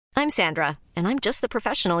I'm Sandra, and I'm just the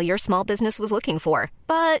professional your small business was looking for.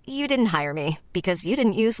 But you didn't hire me because you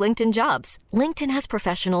didn't use LinkedIn Jobs. LinkedIn has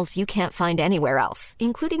professionals you can't find anywhere else,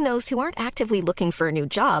 including those who aren't actively looking for a new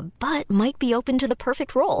job, but might be open to the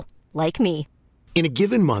perfect role, like me. In a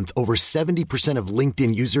given month, over 70% of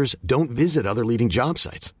LinkedIn users don't visit other leading job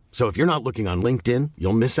sites. So if you're not looking on LinkedIn,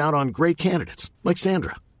 you'll miss out on great candidates like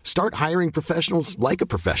Sandra. Start hiring professionals like a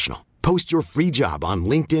professional. Post your free job on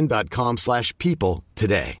linkedin.com/people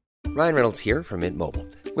today. Ryan Reynolds here from Mint Mobile.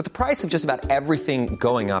 With the price of just about everything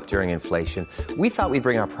going up during inflation, we thought we'd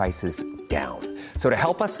bring our prices down. So to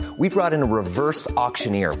help us, we brought in a reverse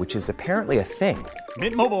auctioneer, which is apparently a thing.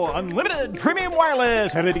 Mint Mobile Unlimited Premium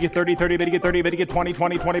Wireless. How to get 30, 30, bit to get 30, bit to get 20,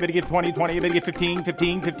 20, 20, bit to get 20, 20, bit to get 15,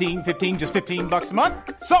 15, 15, 15, just $15 a month?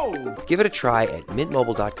 Sold! Give it a try at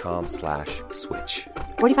mintmobile.com/switch.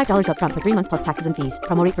 $45 up front for 3 months plus taxes and fees.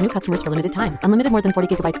 Promo rate for new customers for limited time. Unlimited more than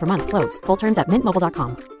 40 gigabytes per month. Slows full terms at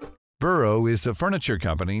mintmobile.com. Burrow is a furniture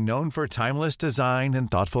company known for timeless design and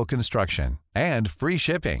thoughtful construction and free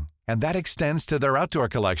shipping, and that extends to their outdoor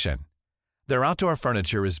collection. Their outdoor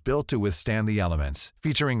furniture is built to withstand the elements,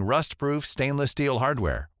 featuring rust-proof stainless steel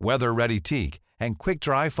hardware, weather-ready teak, and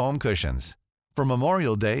quick-dry foam cushions. For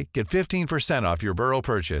Memorial Day, get 15% off your Burrow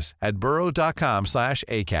purchase at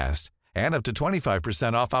burrow.com/acast, and up to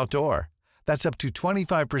 25% off outdoor. That's up to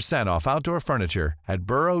 25% off outdoor furniture at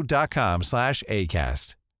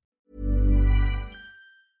burrow.com/acast.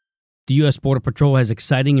 The U.S. Border Patrol has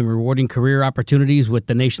exciting and rewarding career opportunities with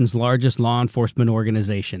the nation's largest law enforcement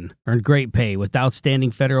organization. Earn great pay with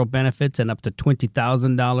outstanding federal benefits and up to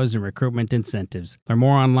 $20,000 in recruitment incentives. Learn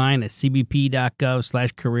more online at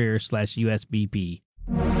cbp.gov/careers/USBP.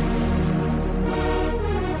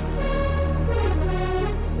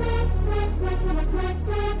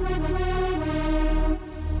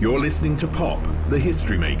 You're listening to Pop, The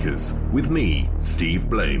History Makers, with me, Steve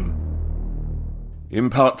Blame. In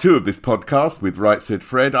part 2 of this podcast with Right Said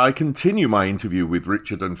Fred, I continue my interview with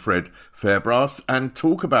Richard and Fred Fairbrass and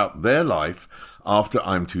talk about their life after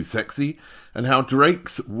I'm Too Sexy and how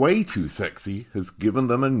Drake's Way Too Sexy has given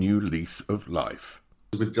them a new lease of life.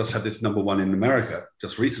 We've just had this #1 in America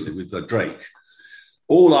just recently with Drake.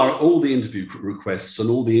 All the interview requests and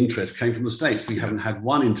all the interest came from the States. We haven't had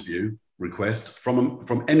one interview request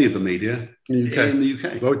from any of the media in the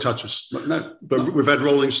UK. Won't touch us. No. But we've had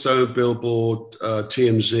Rolling Stone, Billboard,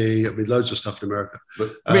 TMZ, loads of stuff in America.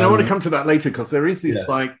 But I want to come to that later because there is this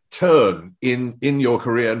turn in your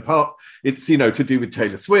career, and part it's to do with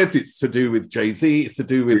Taylor Swift, it's to do with Jay-Z, it's to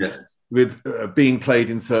do with being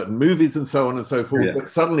played in certain movies and so on and so forth. That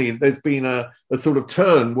suddenly there's been a sort of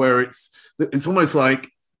turn where it's almost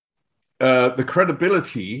like the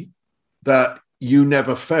credibility that you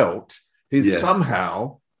never felt is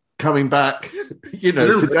somehow coming back,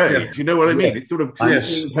 today. Do you know what I mean? It's sort of being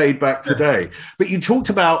paid back today. But you talked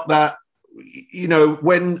about that,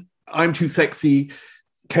 when I'm Too Sexy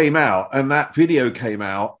came out and that video came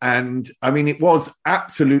out, and I mean, it was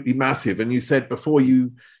absolutely massive. And you said before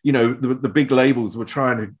the big labels were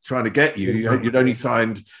trying to get you. You'd only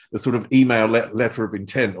signed a sort of email letter of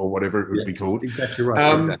intent or whatever it would be called. Exactly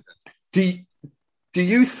right. Do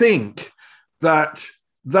you think that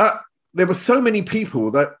there were so many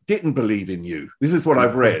people that didn't believe in you? This is what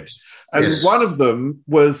I've read. And one of them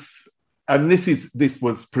was, and this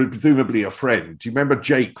was presumably a friend. Do you remember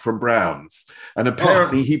Jake from Browns? And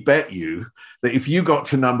apparently he bet you that if you got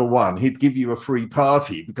to #1, he'd give you a free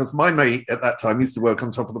party, because my mate at that time used to work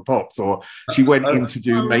on Top of the Pops, or she went in to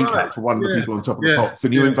do makeup for one of the people on Top of the Pops,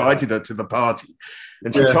 and you invited her to the party.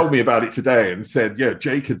 And she told me about it today and said,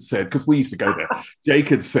 Jake had said, because we used to go there, Jake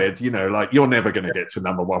had said, you're never going to get to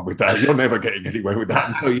 #1 with that. You're never getting anywhere with that.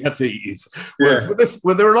 And so he had to eat his words. But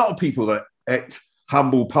there are a lot of people that ate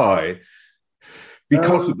humble pie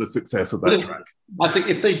because of the success of that track. I think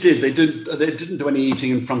if they did, they didn't do any eating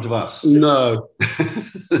in front of us. No.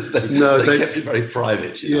 they kept it very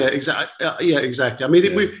private. Yeah, exactly. I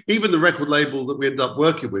mean, even the record label that we ended up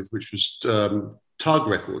working with, which was Tug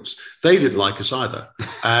Records, they didn't like us either,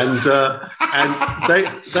 and they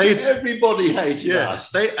everybody hated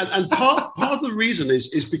us. And part of the reason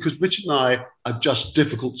is because Richard and I are just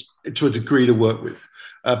difficult to a degree to work with,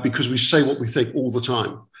 because we say what we think all the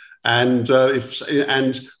time, and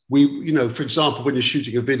we, for example, when you're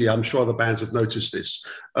shooting a video, I'm sure other bands have noticed this.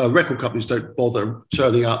 Record companies don't bother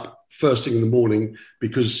turning up first thing in the morning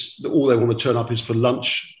because all they want to turn up is for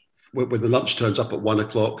lunch, when the lunch turns up at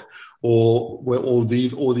 1:00. Or the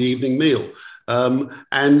evening meal,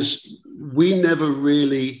 and we never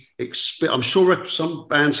really I'm sure some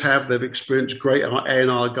bands they've experienced great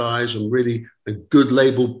A&R guys and really good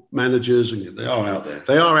label managers, and they are out there.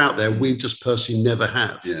 They are out there. We just personally never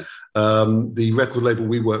have. Yeah. The record label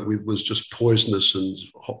we worked with was just poisonous, and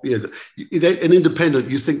an independent.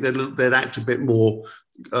 You think they'd act a bit more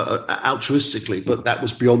altruistically, but that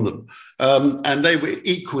was beyond them. And they were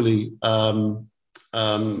equally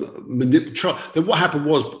manipulative. Then what happened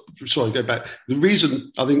was, sorry, go back. The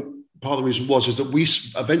reason, I think part of the reason is that we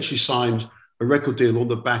eventually signed a record deal on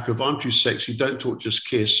the back of I'm Too Sexy, Don't Talk, Just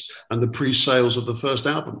Kiss, and the pre-sales of the first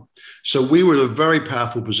album. So we were in a very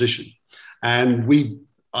powerful position. And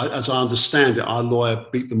as I understand it, our lawyer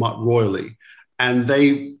beat them up royally. And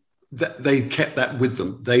they kept that with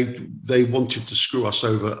them. They wanted to screw us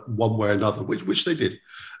over one way or another, which they did.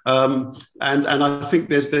 And I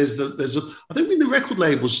think I think in the record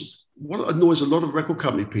labels, what annoys a lot of record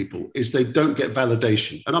company people is they don't get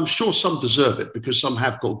validation. And I'm sure some deserve it because some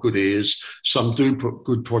have got good ears, some do put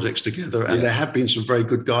good projects together, and there have been some very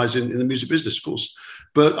good guys in the music business, of course.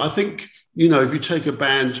 But I think, if you take a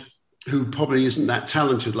band who probably isn't that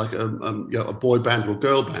talented, like a boy band or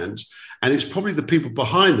girl band, and it's probably the people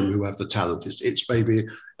behind them who have the talent. It's maybe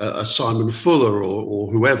a Simon Fuller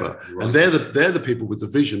or whoever, right. And they're the people with the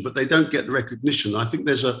vision, but they don't get the recognition. I think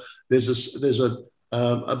there's a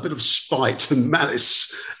bit of spite and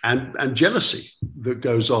malice and jealousy that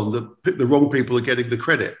goes on. The wrong people are getting the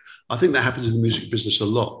credit. I think that happens in the music business a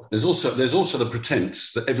lot. There's also the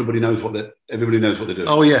pretense that everybody knows what they're doing.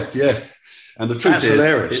 Oh yeah. And the truth is,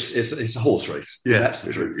 hilarious. It's a horse race. Yeah, that's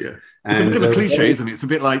the truth. Yeah, it's a bit of a cliche, isn't it? It's a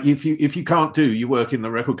bit like if you can't do, you work in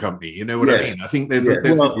the record company. You know what I mean? I think there's this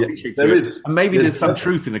cliche to it. And maybe there's some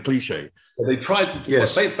truth in a cliche. They tried.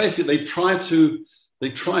 Yes. Basically, they try to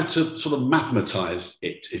sort of mathematize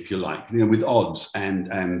it, if you like, with odds and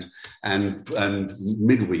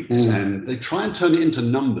midweeks, and they try and turn it into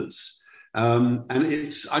numbers. And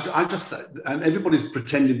everybody's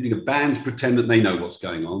pretending, bands pretend that they know what's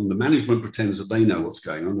going on. The management pretends that they know what's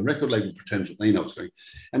going on. The record label pretends that they know what's going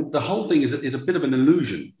on. And the whole thing is a bit of an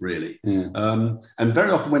illusion, really. And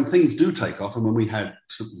very often when things do take off, and when we had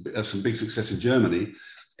some big success in Germany,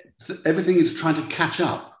 everything is trying to catch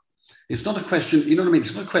up. It's not a question, you know what I mean?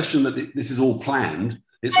 It's not a question that this is all planned.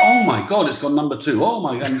 It's, oh my God, it's got number 2. Oh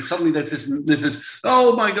my God. And suddenly there's this,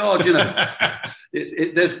 oh my God,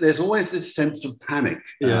 there's always this sense of panic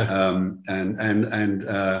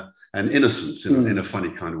and innocence in a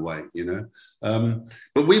funny kind of way,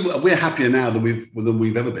 But we're happier now than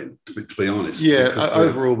we've ever been, to be honest. Yeah,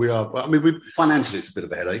 overall we are. I mean, financially it's a bit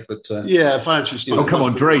of a headache, but financially. Oh, come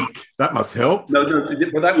on, Drake, that must help. No, but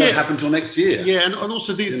that won't happen till next year. Yeah, and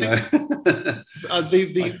also the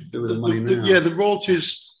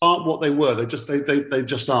royalties aren't what they were. They just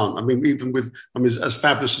aren't. I mean, as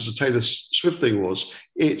fabulous as the Taylor Swift thing was,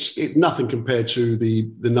 it's nothing compared to the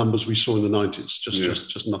numbers we saw in the 90s.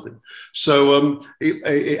 Just nothing. So,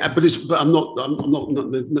 but I'm not.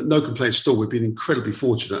 No complaints. Still, we've been incredibly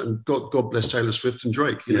fortunate, and God bless Taylor Swift and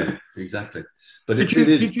Drake. Yeah, exactly. But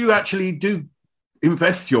did you actually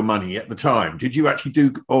invest your money at the time? Did you actually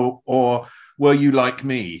do, or were you like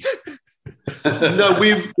me? No,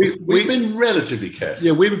 we've been relatively careful.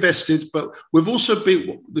 Yeah, we invested, but we've also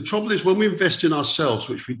been. The trouble is when we invest in ourselves,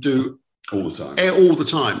 which we do all the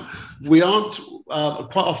time, we aren't.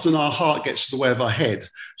 Quite often, our heart gets in the way of our head,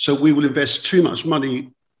 so we will invest too much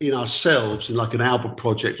money in ourselves, in like an album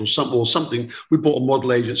project or something. We bought a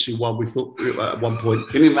model agency we thought at one point.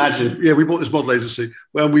 Can you imagine? Yeah, we bought this model agency.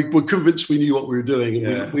 Well, we were convinced we knew what we were doing,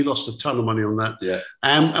 and we lost a ton of money on that. Yeah,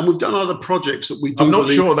 and we've done other projects that we do. I'm not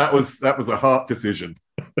sure that was a hard decision.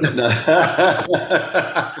 Yeah,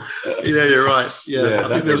 you're right. Yeah, I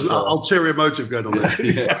think there was an ulterior motive going on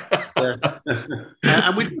there.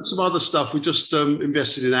 And we did some other stuff. We just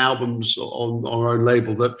invested in albums on our own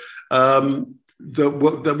label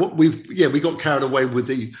we got carried away with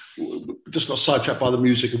just got sidetracked by the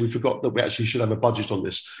music, and we forgot that we actually should have a budget on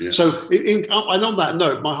this. Yeah. So, and on that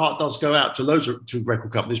note, my heart does go out to loads of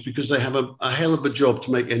record companies because they have a hell of a job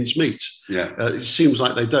to make ends meet. Yeah, it seems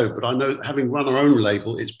like they don't, but I know, having run our own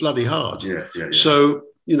label, it's bloody hard. Yeah. So,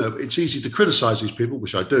 it's easy to criticize these people,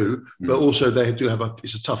 which I do, but also they do have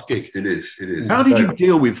it's a tough gig. It is. How did you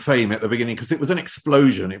deal with fame at the beginning? Because it was an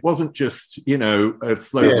explosion. It wasn't just, a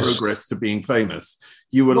slow progress to being famous.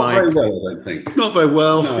 You were not very well, I don't think. Not very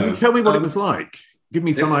well. No. Can you tell me what it was like? Give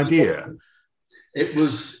me some idea. It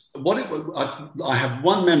was what it was. I have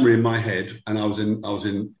one memory in my head, and I was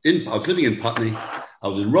living in Putney. I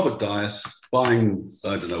was in Robert Dias buying,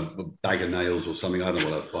 I don't know, a bag of nails or something. I don't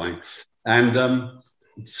know what I was buying. And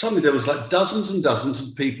suddenly there was like dozens and dozens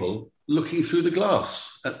of people looking through the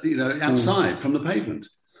glass, outside from the pavement.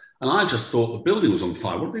 And I just thought the building was on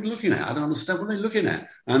fire. What are they looking at? I don't understand. What are they looking at?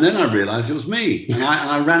 And then I realized it was me. And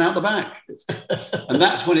I ran out the back. And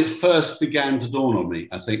that's when it first began to dawn on me,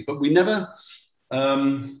 I think. But we never,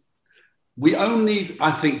 we only,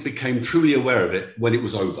 I think, became truly aware of it when it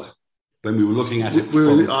was over. When we were looking at it, we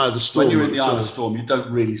were in the eye of the storm. When you're in the eye of the storm, you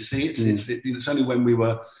don't really see it. It's only when we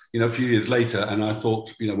were, a few years later, and I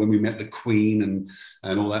thought, when we met the Queen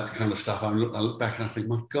and all that kind of stuff, I look back and I think,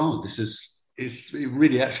 my God, it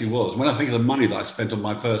really actually was. When I think of the money that I spent on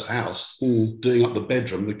my first house, doing up the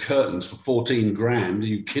bedroom, the curtains for 14 grand, are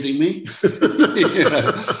you kidding me? So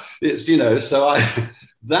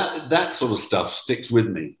that sort of stuff sticks with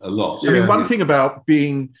me a lot. I mean, one thing about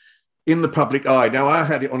being in the public eye, now I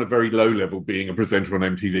had it on a very low level being a presenter on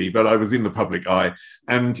MTV, but I was in the public eye.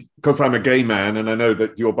 And because I'm a gay man, and I know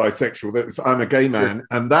that you're bisexual, I'm a gay man,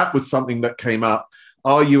 and that was something that came up.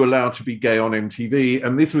 Are you allowed to be gay on MTV?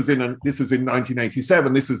 And this was in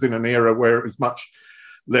 1987. This was in an era where it was much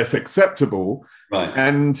less acceptable. Right.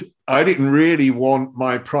 And I didn't really want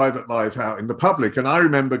my private life out in the public. And I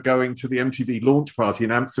remember going to the MTV launch party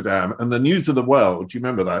in Amsterdam, and the News of the World, do you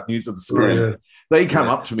remember that? News of the Screens. Yeah. They come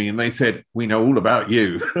up to me and they said, "We know all about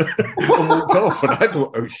you," and walked off. And I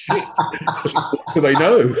thought, "Oh shit, do they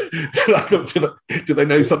know?" I thought, do they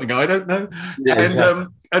know something I don't know? Yeah,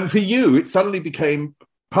 and for you, it suddenly became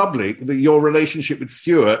public that your relationship with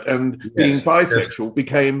Stuart and being bisexual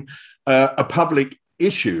became a public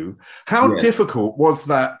issue. How difficult was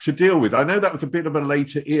that to deal with? I know that was a bit of a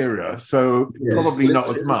later era, so probably not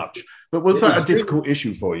as much. But was that a difficult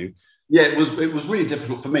issue for you? Yeah, it was really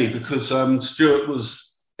difficult for me because Stuart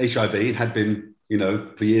was HIV, it had been,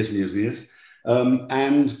 for years and years and years.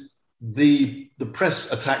 And the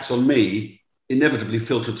press attacks on me inevitably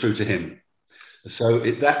filtered through to him. So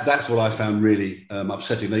that's what I found really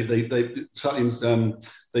upsetting. They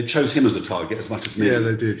chose him as a target as much as me. Yeah,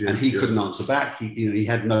 they did. Yeah, and he couldn't answer back. He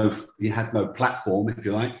had no platform, if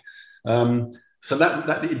you like. So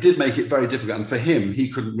that it did make it very difficult. And for him, he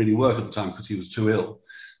couldn't really work at the time because he was too ill.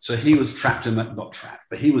 So he was trapped in that, not trapped,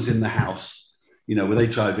 but he was in the house,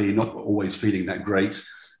 with HIV, not always feeling that great,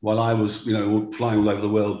 while I was, flying all over the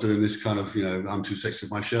world doing this kind of, I'm too sexy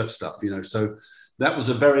with my shirt stuff, So that was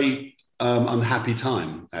a very unhappy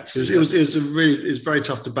time, actually. It was very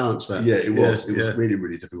tough to balance that. Yeah, it was. It was really,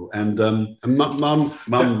 really difficult. And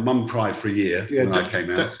mum cried for a year when I came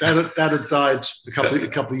out. Dad had died a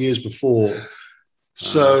couple of years before.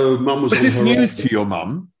 So mum was this news to your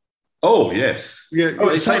mum? Oh, yes. Yeah. Oh,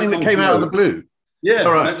 it's something that came out of the blue. Yeah.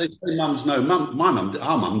 All right. They say mums know.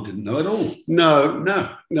 Our mum didn't know at all. No.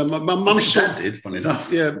 My mum did, funny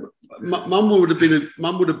enough. Yeah. Mum would have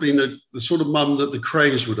been the sort of mum that the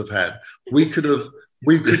Cranes would have had. We could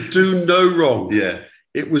do no wrong. Yeah.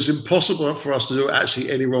 It was impossible for us to do actually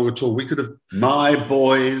any wrong at all. We could have, my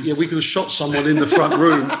boys. Yeah, we could have shot someone in the front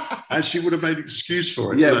room, and she would have made an excuse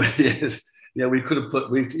for it. Yeah. Yes. Yeah, we could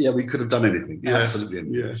have done anything. Yeah. Absolutely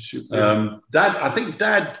anything. Yeah. I think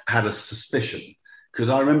Dad had a suspicion because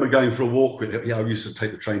I remember going for a walk with him. Yeah, I used to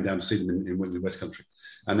take the train down to see them in Wembley West Country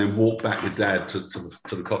and then walk back with Dad to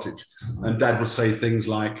the cottage. And Dad would say things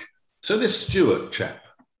like, "So this Stuart chap."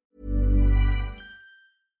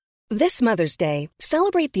 This Mother's Day,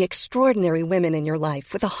 celebrate the extraordinary women in your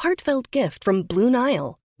life with a heartfelt gift from Blue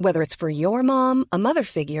Nile. Whether it's for your mom, a mother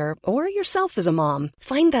figure, or yourself as a mom,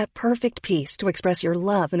 find that perfect piece to express your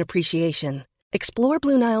love and appreciation. Explore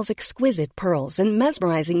Blue Nile's exquisite pearls and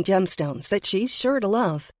mesmerizing gemstones that she's sure to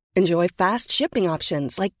love. Enjoy fast shipping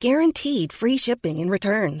options like guaranteed free shipping and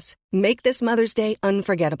returns. Make this Mother's Day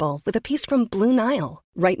unforgettable with a piece from Blue Nile.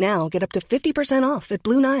 Right now, get up to 50% off at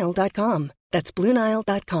BlueNile.com. That's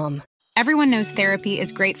BlueNile.com. Everyone knows therapy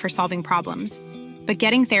is great for solving problems. But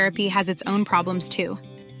getting therapy has its own problems too.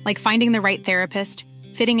 Like finding the right therapist,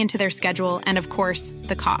 fitting into their schedule, and of course,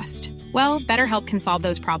 the cost. Well, BetterHelp can solve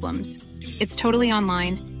those problems. It's totally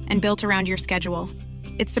online and built around your schedule.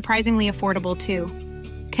 It's surprisingly affordable too.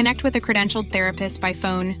 Connect with a credentialed therapist by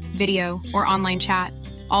phone, video, or online chat,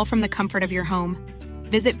 all from the comfort of your home.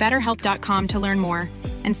 Visit BetterHelp.com to learn more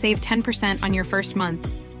and save 10% on your first month.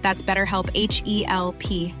 That's BetterHelp,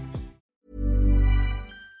 H-E-L-P.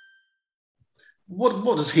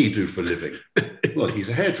 What does he do for a living? Well, he's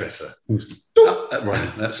a hairdresser. Right,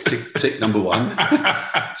 that's tick number one.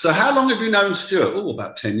 So how long have you known Stuart? Oh,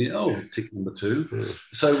 about 10 years. Oh, tick number two. Yeah.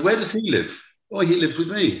 So where does he live? Oh, he lives with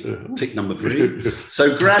me. Tick number three.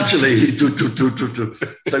 So gradually,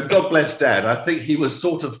 so God bless Dad. I think he was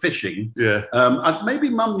sort of fishing. Yeah. Maybe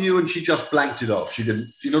Mum knew and she just blanked it off. She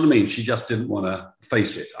didn't, you know what I mean? She just didn't want to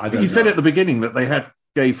face it. I don't know. You said at the beginning that they had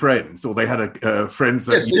gay friends, or they had friends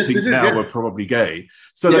that you think now were probably gay.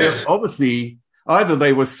 So they obviously either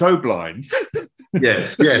they were so blind,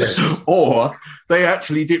 yes, or they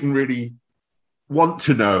actually didn't really want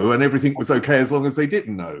to know, and everything was okay as long as they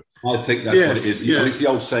didn't know. I think that's what it is. You know, it's the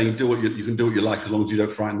old saying: "Do what you can do what you like, as long as you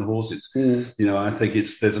don't frighten the horses." You know, I think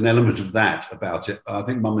there's an element of that about it. I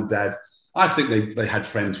think Mum and Dad. I think they had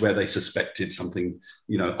friends where they suspected something,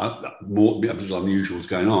 you know, more a little unusual was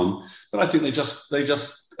going on. But I think they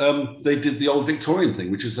did the old Victorian thing,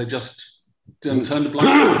 which is they just turned a blind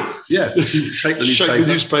eye. Yeah, shake the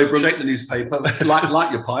newspaper,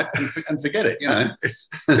 light your pipe, and forget it. You know,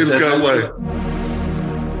 it'll go away.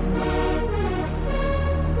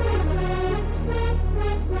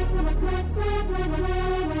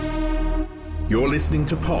 You're listening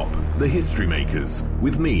to Pop, the History Makers,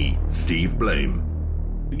 with me, Steve Blame.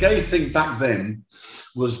 The gay thing back then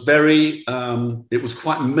was very, it was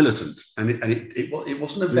quite militant, and it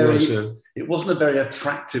wasn't a very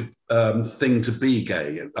attractive thing to be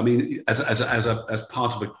gay. I mean, as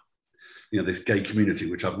part of this gay community,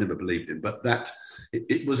 which I've never believed in, but that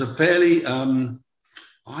it was a fairly, I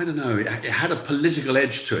don't know, it had a political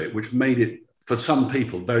edge to it, which made it for some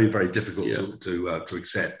people very, very difficult to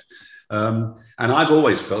accept. And I've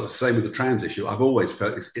always felt the same with the trans issue. I've always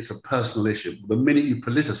felt it's a personal issue. The minute you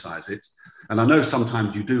politicize it, and I know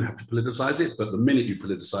sometimes you do have to politicize it, but the minute you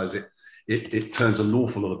politicize it, it turns an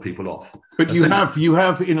awful lot of people off. But you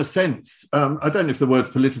have, in a sense, I don't know if the word's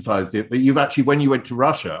politicized it, but you've actually, when you went to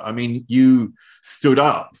Russia, I mean, you stood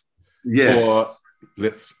up for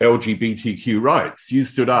LGBTQ rights. You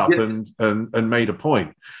stood up and made a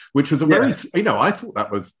point, which was a very, I thought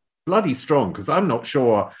that was bloody strong, because I'm not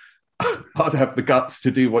sure I'd have the guts to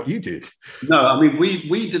do what you did. No, I mean,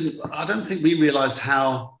 we didn't. I don't think we realised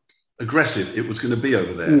how aggressive it was going to be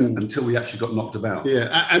over there until we actually got knocked about.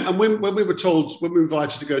 Yeah, and when we were told, when we were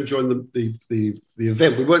invited to go and join the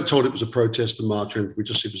event, we weren't told it was a protest and march or anything. We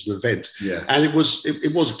just, it was an event. Yeah, and it was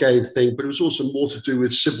a gay thing, but it was also more to do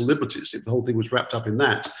with civil liberties. The whole thing was wrapped up in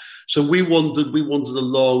that. So we wandered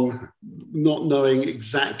along, not knowing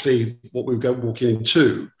exactly what we were walking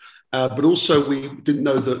into. But also we didn't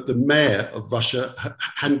know that the mayor of Russia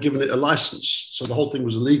hadn't given it a license. So the whole thing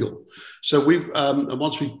was illegal. So and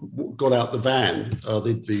once we got out the van,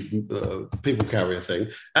 the people carrier thing,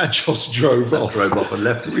 and just drove off and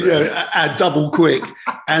left us there. Yeah, double quick,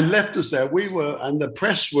 and left us there. And the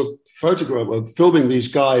press were filming these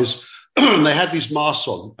guys. They had these masks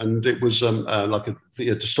on, and it was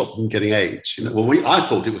to stop them getting AIDS. You know? Well, I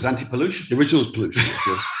thought it was anti-pollution. The original was pollution.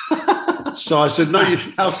 So I said, no,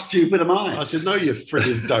 how stupid am I? I said, no, you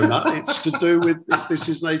frigging donut. It's to do with, this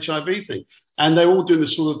is an HIV thing. And they're all doing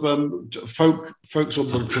this sort of folk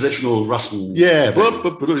sort of traditional Russian. Yeah, but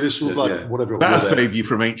it's sort of whatever. That'll save you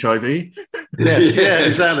from HIV. Yeah,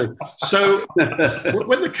 exactly. So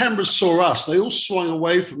when the cameras saw us, they all swung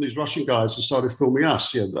away from these Russian guys and started filming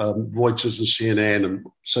us. Reuters and CNN and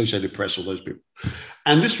Associated Press, all those people.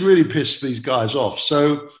 And this really pissed these guys off.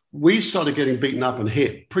 So we started getting beaten up and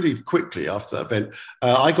hit pretty quickly after that event.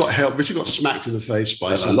 I got held. Richard got smacked in the face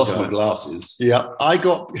by some I lost guy. My glasses. Yeah, I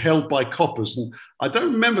got held by coppers. And I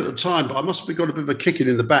don't remember at the time, but I must have got a bit of a kicking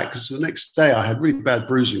in the back, because the next day I had really bad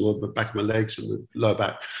bruising over the back of my legs and the lower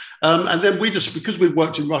back. And then because we've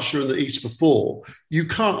worked in Russia and the East before, you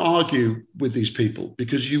can't argue with these people,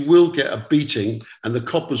 because you will get a beating and the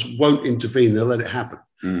coppers won't intervene. They'll let it happen.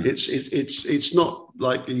 It's not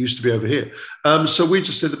like it used to be over here. So we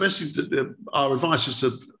just said the best thing, our advice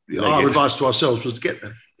to ourselves was to get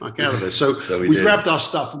the fuck out of there. So we grabbed our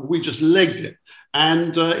stuff and we just legged it.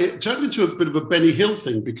 And it turned into a bit of a Benny Hill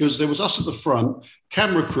thing, because there was us at the front,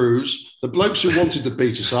 camera crews, the blokes who wanted to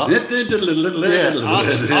beat us up.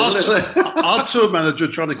 Our tour manager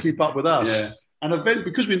trying to keep up with us. Yeah. And event,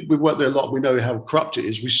 because we worked there a lot, we know how corrupt it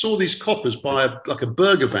is. We saw these coppers buy a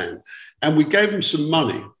burger van, and we gave them some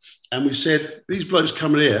money. And we said, these blokes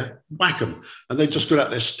coming here, whack them. And they just got out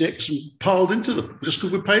their sticks and piled into them just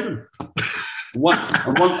because we paid them.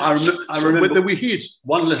 I remember that we hid.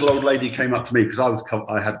 One little old lady came up to me, because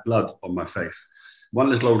I had blood on my face. One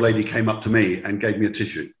little old lady came up to me and gave me a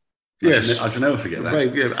tissue. Yes, I shall never forget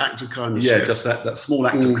that. Act of kindness. Yeah, just that small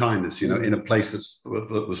act of kindness, in a place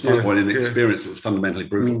that was in an experience that was fundamentally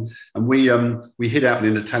brutal. And we hid out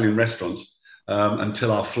in an Italian restaurant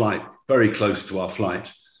until our flight, very close to our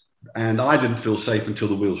flight, and I didn't feel safe until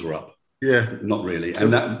the wheels were up. Yeah, not really.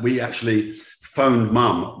 And that we actually phoned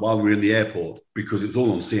Mum while we were in the airport, because it was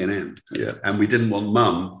all on CNN. Yeah, and we didn't want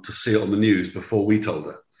Mum to see it on the news before we told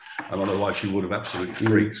her, and otherwise she would have absolutely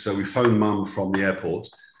freaked. So we phoned Mum from the airport.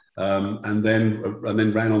 And then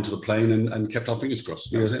ran onto the plane and kept our fingers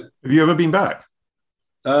crossed. That was it. Have you ever been back?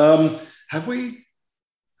 Have we?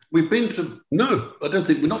 We've been to I don't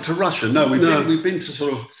think we're not to Russia. No, we've been to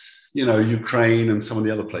sort of, Ukraine and some of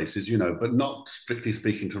the other places, but not strictly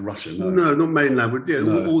speaking to Russia. No, not mainland.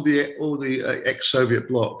 All the ex-Soviet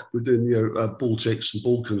bloc. We're doing Baltics and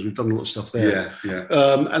Balkans. We've done a lot of stuff there. Yeah.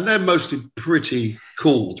 And they're mostly pretty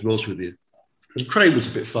cool, to be honest with you. Ukraine was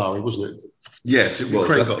a bit far, wasn't it? Yes, it was.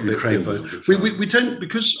 Ukraine got a bit far. We tend,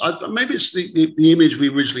 because maybe it's the image we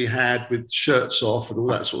originally had with shirts off and all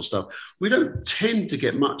that sort of stuff. We don't tend to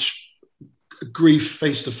get much grief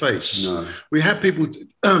face to face. No. We have people,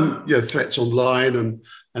 threats online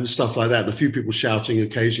and stuff like that. And a few people shouting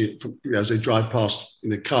occasionally as they drive past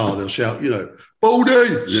in the car. They'll shout,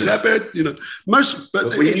 "Baldy, slap it!"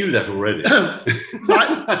 But we knew that already.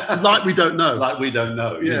 like we don't know. Like we don't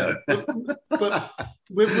know. Yeah. But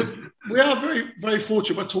we are very, very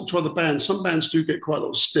fortunate. When I talk to other bands, some bands do get quite a lot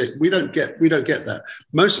of stick. We don't get that.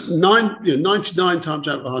 99 times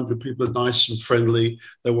out of 100, people are nice and friendly.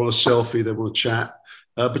 They want a selfie. They want to chat.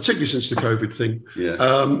 Particularly since the COVID thing. Yeah.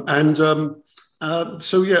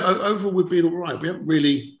 Overall we've been all right. We haven't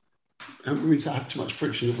really had too much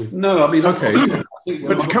friction, have we? No, I mean, okay.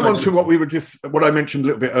 But to come on to what I mentioned a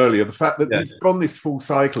little bit earlier, the fact that you've gone this full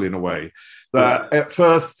cycle in a way that at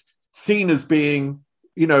first seen as being,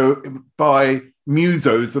 by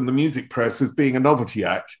musos and the music press as being a novelty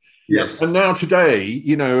act. Yes. And now today,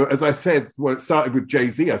 as I said, well, it started with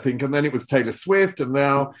Jay-Z, I think, and then it was Taylor Swift, and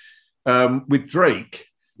now with Drake.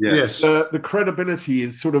 Yes. The credibility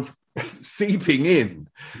is sort of seeping in.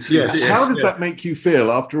 Yes. How does that make you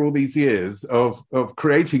feel after all these years of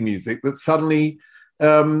creating music that suddenly,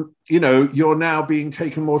 you're now being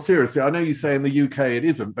taken more seriously? I know you say in the UK it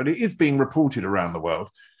isn't, but it is being reported around the world.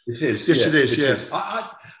 It is. Yes, it is. Is. I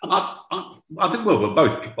think we're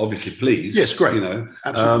both obviously pleased. Yes, great.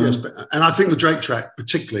 Absolutely. Yes. And I think the Drake track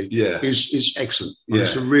particularly is excellent.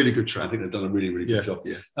 It's a really good track. I think they've done a really, really good job.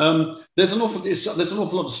 Yeah. There's an awful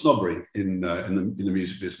lot of snobbery in the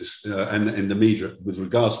music business and in the media with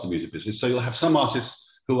regards to the music business. So you'll have some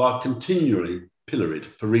artists who are continually pilloried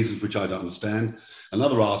for reasons which I don't understand, and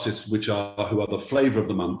other artists who are the flavour of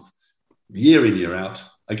the month, year in, year out,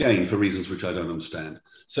 again, for reasons which I don't understand.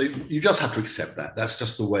 So you just have to accept that. That's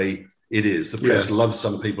just the way it is. The press loves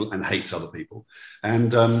some people and hates other people.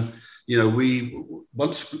 And,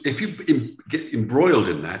 if you get embroiled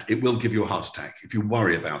in that, it will give you a heart attack if you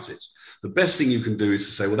worry about it. The best thing you can do is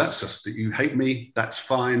to say, well, that's just that you hate me. That's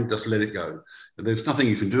fine. Just let it go. There's nothing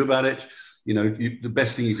you can do about it. The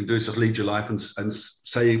best thing you can do is just lead your life and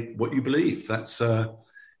say what you believe. That's,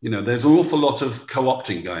 there's an awful lot of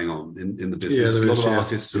co-opting going on in the business. A lot of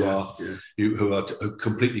artists who are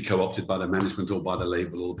completely co-opted by their management or by the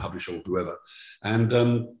label or the publisher or whoever.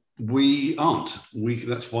 And we aren't.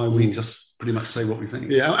 That's why we just pretty much say what we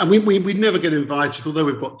think. Yeah, and we never get invited, although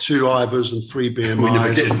we've got 2 Ivors and 3 BMIs. We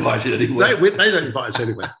never get invited anywhere. They don't invite us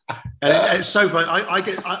anywhere. And it's so funny. I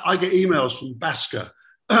get emails from Basker.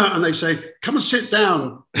 And they say, come and sit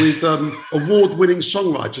down with award-winning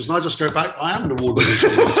songwriters. And I just go back, I am an award-winning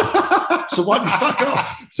songwriter. So why don't you fuck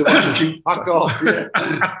off? So why don't you fuck off? Yeah.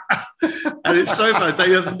 And it's so bad.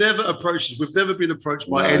 They have never approached us. We've never been approached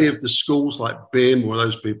by any of the schools like BIM or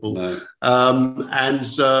those people. No.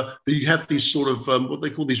 You have these sort of, what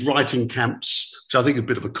they call these writing camps, which I think are a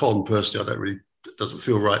bit of a con, personally. It doesn't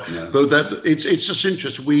feel right. No. But it's just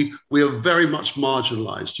interesting. We are very much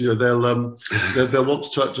marginalised. They'll want to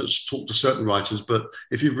talk to certain writers, but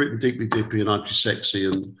if you've written Deeply Dippy and I'm Too Sexy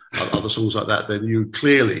and other songs like that, then you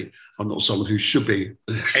clearly are not someone who should be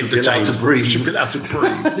entertained to breathe. Should be allowed to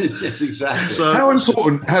breathe. Yes, exactly. So, how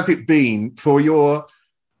important has it been for your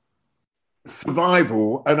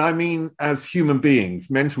survival, and I mean as human beings,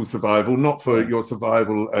 mental survival, not for your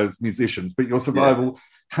survival as musicians, but your survival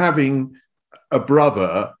having a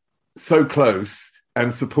brother so close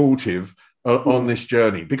and supportive on this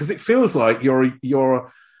journey? Because it feels like you've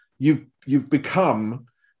become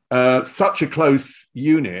such a close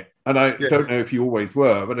unit, and I don't know if you always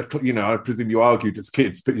were, but I presume you argued as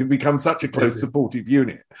kids, but you've become such a close supportive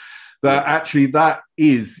unit that actually that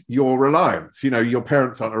is your reliance. Your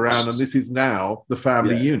parents aren't around, and this is now the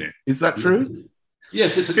family unit. Is that true?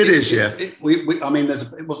 Yes, it is.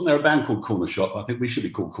 Wasn't there a band called Corner Shop? I think we should be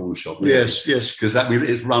called Corner Shop. Really. Yes, because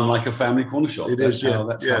it's run like a family corner shop. That's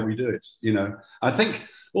how we do it. I think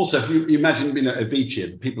also if you imagine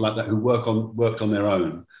Avicii, people like that who worked on their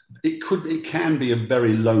own, it can be a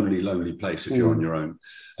very lonely place if you're on your own,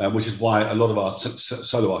 which is why a lot of our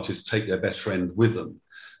solo artists take their best friend with them.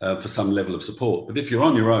 For some level of support. But if you're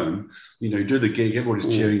on your own, you do the gig, everybody's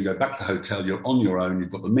cheering, you go back to the hotel, you're on your own, you've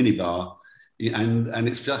got the minibar, And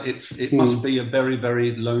it must be a very,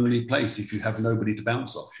 very lonely place if you have nobody to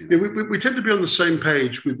bounce off. Yeah, we tend to be on the same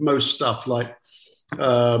page with most stuff, like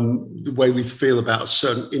the way we feel about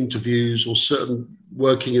certain interviews or certain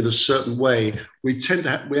working in a certain way. We tend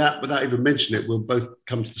to without even mentioning it, we'll both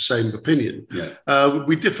come to the same opinion. Yeah.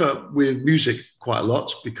 We differ with music quite a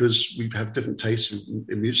lot because we have different tastes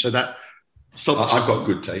in music. So that I've got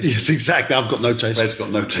good taste. Yes, exactly. I've got no taste. Fred's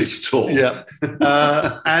got no taste at all. Yeah,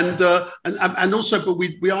 and also, but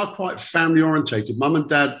we are quite family orientated. Mum and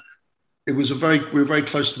Dad. We were very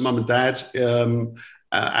close to Mum and Dad,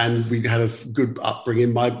 and we had a good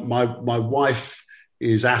upbringing. My wife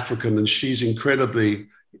is African, and she's incredibly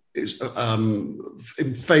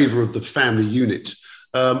in favour of the family unit.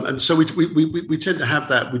 And so we tend to have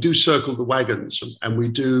that. We do circle the wagons, and we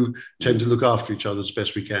do tend to look after each other as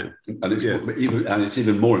best we can. And it's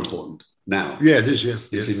even more important now. Yeah, it is. Yeah,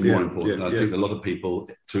 it's even more important. I think a lot of people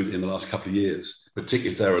in the last couple of years,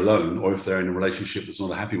 particularly if they're alone or if they're in a relationship that's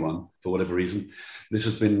not a happy one for whatever reason, this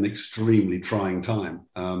has been an extremely trying time.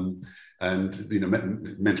 And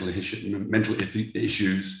mental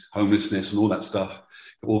issues, homelessness, and all that stuff,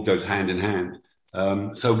 it all goes hand in hand.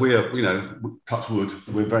 So we're, touch wood,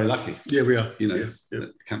 we're very lucky. Yeah, we are.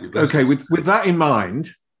 Can't be blessed. Okay, with that in mind,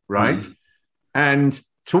 right? Mm. And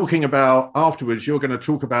talking about afterwards, you're going to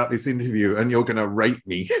talk about this interview and you're going to rate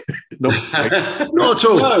me. Not at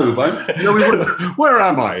all. No, we wouldn't. Where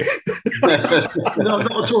am I? No,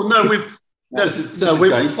 not at all. No, we're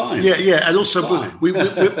going fine. Yeah, and also we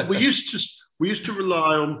used to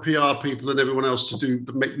rely on PR people and everyone else to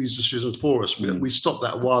make these decisions for us. We stopped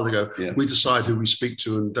that a while ago. Yeah. We decide who we speak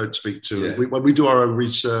to and don't speak to. Yeah. We do our own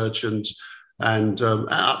research and it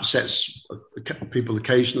upsets people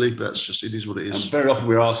occasionally, but it is what it is. And very often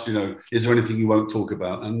we're asked, is there anything you won't talk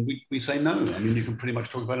about? And we say no. I mean, you can pretty much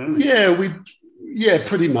talk about anything. Yeah,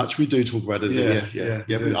 pretty much. We do talk about it. Yeah.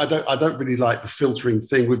 I don't really like the filtering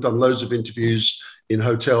thing. We've done loads of interviews in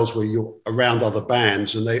hotels where you're around other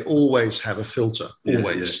bands and they always have a filter,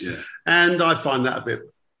 always. Yeah. And I find that a bit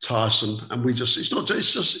tiresome. And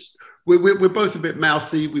we're both a bit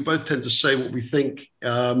mouthy. We both tend to say what we think,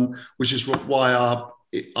 which is why our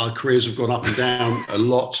careers have gone up and down a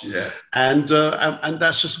lot. Yeah. And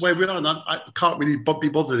that's just the way we are. And I can't really be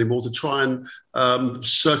bothered anymore to try and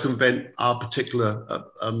circumvent our particular,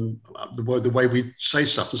 the way we say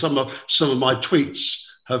stuff. And some of my tweets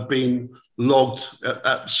have been logged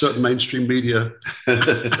at certain mainstream media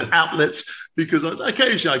outlets because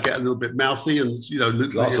occasionally I get a little bit mouthy and,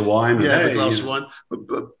 glass of wine. Yeah, a glass of wine.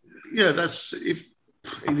 But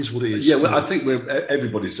it is what it is. Yeah, well, I think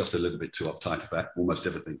everybody's just a little bit too uptight about almost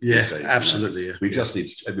everything. Yeah, absolutely. Yeah. We just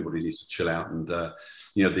everybody needs to chill out, and the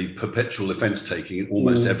perpetual offence taking in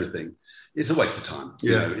almost everything. It's a waste of time.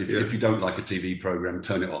 If you don't like a TV program,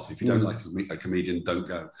 turn it off. If you don't like a comedian, don't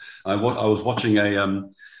go. I was watching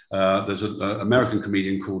there's an American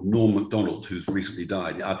comedian called Norm Macdonald who's recently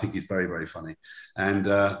died. I think he's very, very funny, and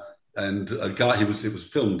a guy it was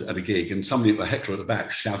filmed at a gig, and somebody, a heckler at the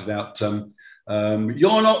back, shouted out,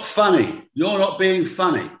 "You're not funny. You're not being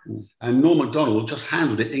funny." And Norm Macdonald just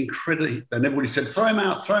handled it incredibly. And everybody said, "Throw him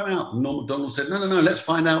out, throw him out." And Norm Macdonald said, "No. Let's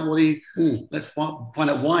find out let's find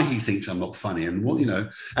out why he thinks I'm not funny." And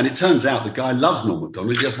And it turns out the guy loves Norm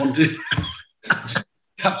Macdonald. He just wanted to,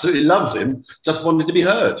 absolutely loves him. Just wanted to be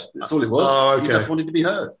heard. That's all it was. Oh, okay. He just wanted to be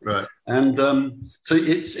heard. Right. And so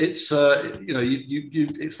it's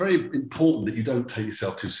very important that you don't take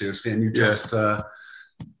yourself too seriously, and you just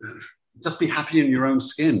be happy in your own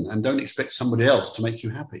skin and don't expect somebody else to make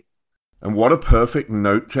you happy. And what a perfect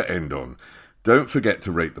note to end on. Don't forget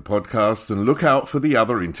to rate the podcast and look out for the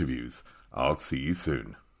other interviews. I'll see you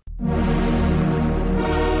soon.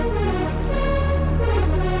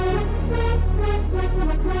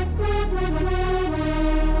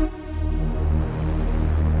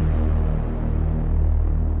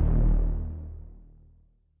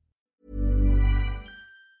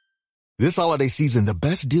 This holiday season, the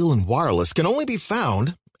best deal in wireless can only be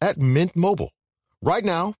found at Mint Mobile. Right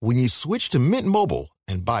now, when you switch to Mint Mobile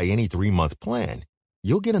and buy any 3-month plan,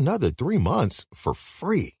 you'll get another 3 months for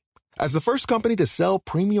free. As the first company to sell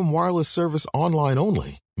premium wireless service online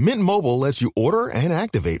only, Mint Mobile lets you order and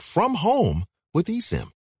activate from home with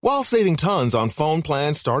eSIM, while saving tons on phone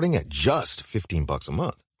plans starting at just $15 a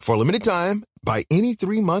month. For a limited time, buy any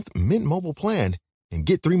 3-month Mint Mobile plan and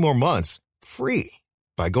get 3 more months free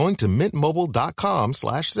by going to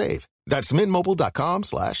mintmobile.com/save. That's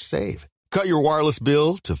mintmobile.com/save. Cut your wireless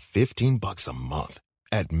bill to $15 a month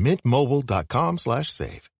at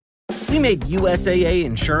mintmobile.com/save. We made USAA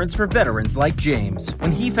insurance for veterans like James.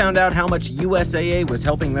 When he found out how much USAA was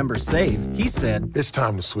helping members save, he said, "It's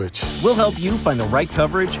time to switch." We'll help you find the right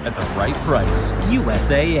coverage at the right price.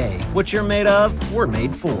 USAA. What you're made of, we're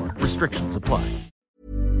made for. Restrictions apply.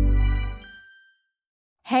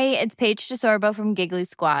 Hey, it's Paige DeSorbo from Giggly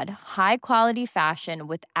Squad. High quality fashion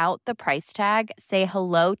without the price tag. Say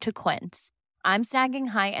hello to Quince. I'm snagging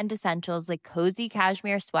high-end essentials like cozy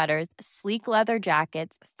cashmere sweaters, sleek leather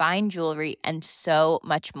jackets, fine jewelry, and so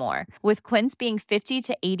much more. With Quince being 50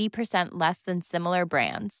 to 80% less than similar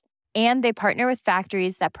brands. And they partner with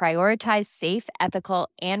factories that prioritize safe, ethical,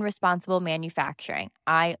 and responsible manufacturing.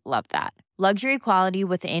 I love that. Luxury quality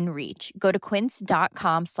within reach. Go to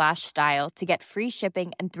quince.com/style to get free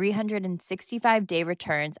shipping and 365-day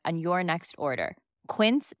returns on your next order.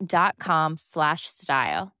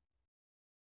 Quince.com/style.